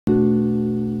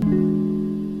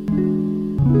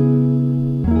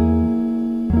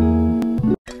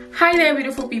Hi there,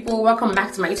 beautiful people. Welcome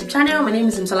back to my YouTube channel. My name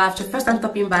is Imsola. If it's your first time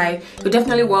stopping by, you're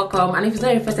definitely welcome. And if it's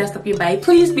not your first time stopping by,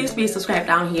 please subscribe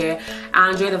down here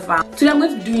and enjoy the fun. Today I'm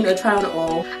going to be doing a try on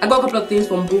haul. I got a couple of things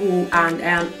from Boohoo and I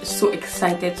am so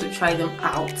excited to try them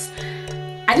out.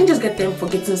 I didn't just get them for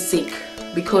getting sick,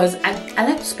 because I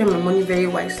like to spend my money very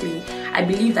wisely. I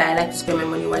believe that I like to spend my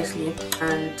money wisely,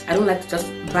 and I don't like to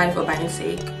just buy for buying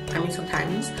sake. I mean,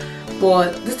 sometimes,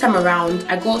 but this time around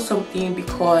I got something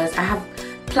because I have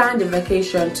planned a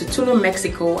vacation to Tulum,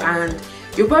 Mexico, and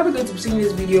you're probably going to be seeing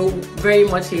this video very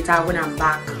much later when I'm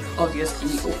back,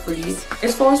 obviously, hopefully.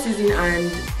 It's fall season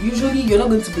and usually you're not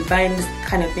going to be buying this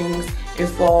kind of things in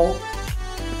fall,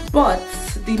 but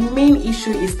the main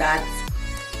issue is that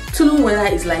Tulum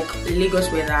weather is like Lagos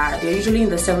weather. They're usually in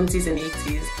the 70s and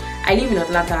 80s. I live in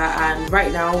Atlanta and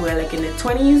right now we're like in the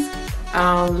 20s,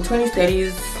 20s,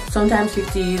 30s, sometimes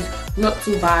 50s. Not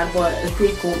too bad, but it's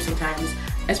pretty cold sometimes,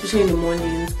 especially in the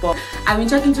mornings. But I've been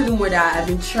checking Tulum weather. I've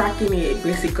been tracking it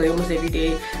basically almost every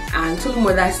day, and Tulum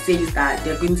weather says that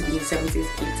they're going to be in 70s,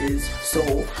 80s. So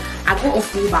I got a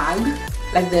full bag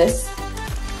like this,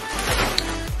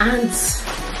 and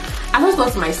I just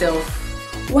thought to myself,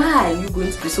 why are you going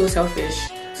to be so selfish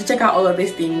to check out all of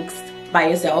these things by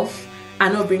yourself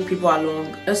and not bring people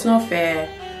along? It's not fair.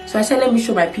 So I said, let me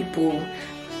show my people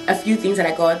a few things that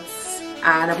I got,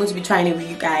 and I'm going to be trying it with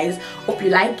you guys. Hope you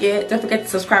like it. Don't forget to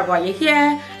subscribe while you're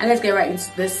here, and let's get right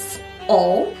into this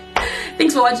all.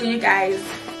 Thanks for watching, you guys.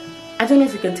 I don't know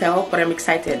if you can tell, but I'm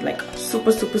excited, like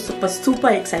super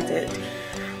excited.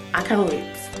 I can't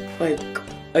wait. Like,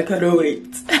 I cannot wait.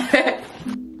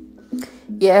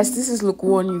 Yes, this is look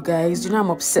one, you guys. You know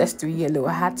I'm obsessed with yellow.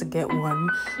 I had to get one.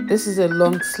 This is a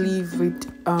long sleeve ripped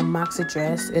maxi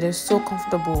dress. It is so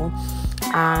comfortable,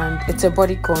 and it's a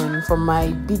bodycon for my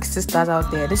big sisters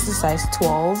out there. This is size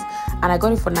 12 and I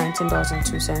got it for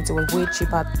 $19.02. It was way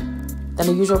cheaper than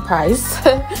the usual price.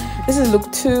 This is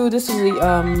look 2. This is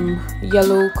the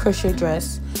yellow crochet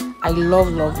dress. I love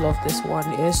this one.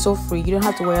 It is so free. You don't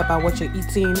have to worry about what you're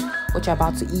eating, what you're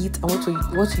about to eat, and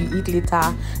what you eat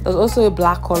later. There's also a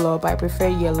black color, but I prefer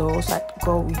yellow, so I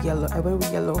go with yellow. I went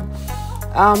with yellow.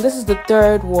 This is the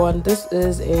third one. This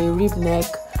is a rib neck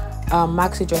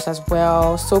maxi dress as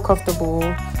well. So comfortable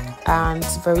and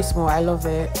very small. I love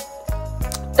it.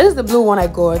 This is the blue one I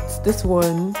got. This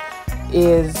one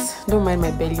is, don't mind my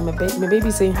belly. My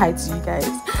baby's saying hi to you guys.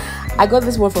 I got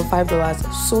this one for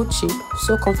 $5. So cheap,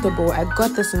 so comfortable. I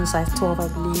got this in size 12, I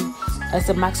believe. It's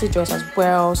a maxi dress as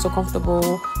well, so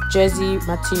comfortable. Jersey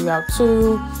material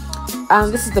too.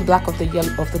 And this is the black of the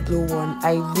yellow of the blue one.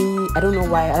 I don't know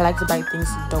why I like to buy things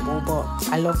double, but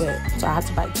I love it, so I had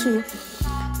to buy 2.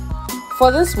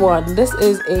 For this one, this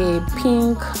is a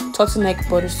pink turtleneck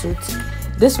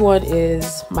bodysuit. This one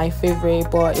is my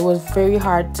favorite, but it was very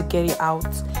hard to get it out.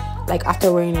 Like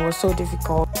after wearing it was so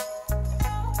difficult.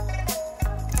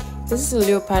 This is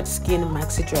a leopard skin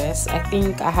maxi dress. I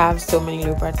think I have so many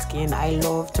leopard skin. I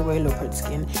love to wear leopard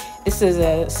skin. This is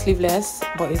a sleeveless,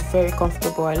 but it's very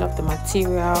comfortable. I love the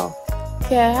material.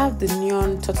 Here I have the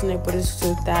neon turtleneck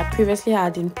bodysuit that I previously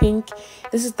had in pink.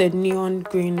 This is the neon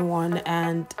green one,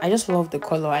 and I just love the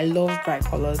color. I love bright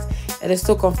colors. It is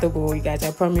so comfortable, you guys.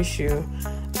 I promise you,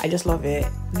 I just love it.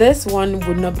 This one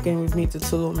would not be going with me to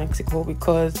Tulum, Mexico,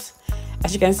 because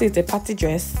as you can see, it's a party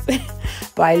dress.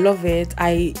 But I love it.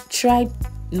 I tried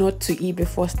not to eat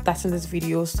before starting this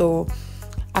video, so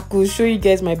I could show you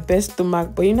guys my best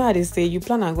stomach, but you know how they say, you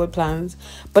plan and God plans.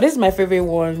 But this is my favorite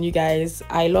one, you guys.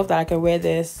 I love that I can wear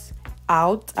this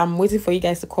out. I'm waiting for you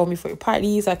guys to call me for your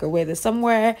party so I can wear this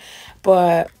somewhere.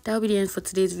 But that'll be the end for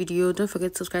today's video. Don't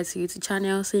forget to subscribe to the YouTube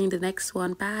channel. See you in the next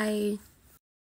one. Bye.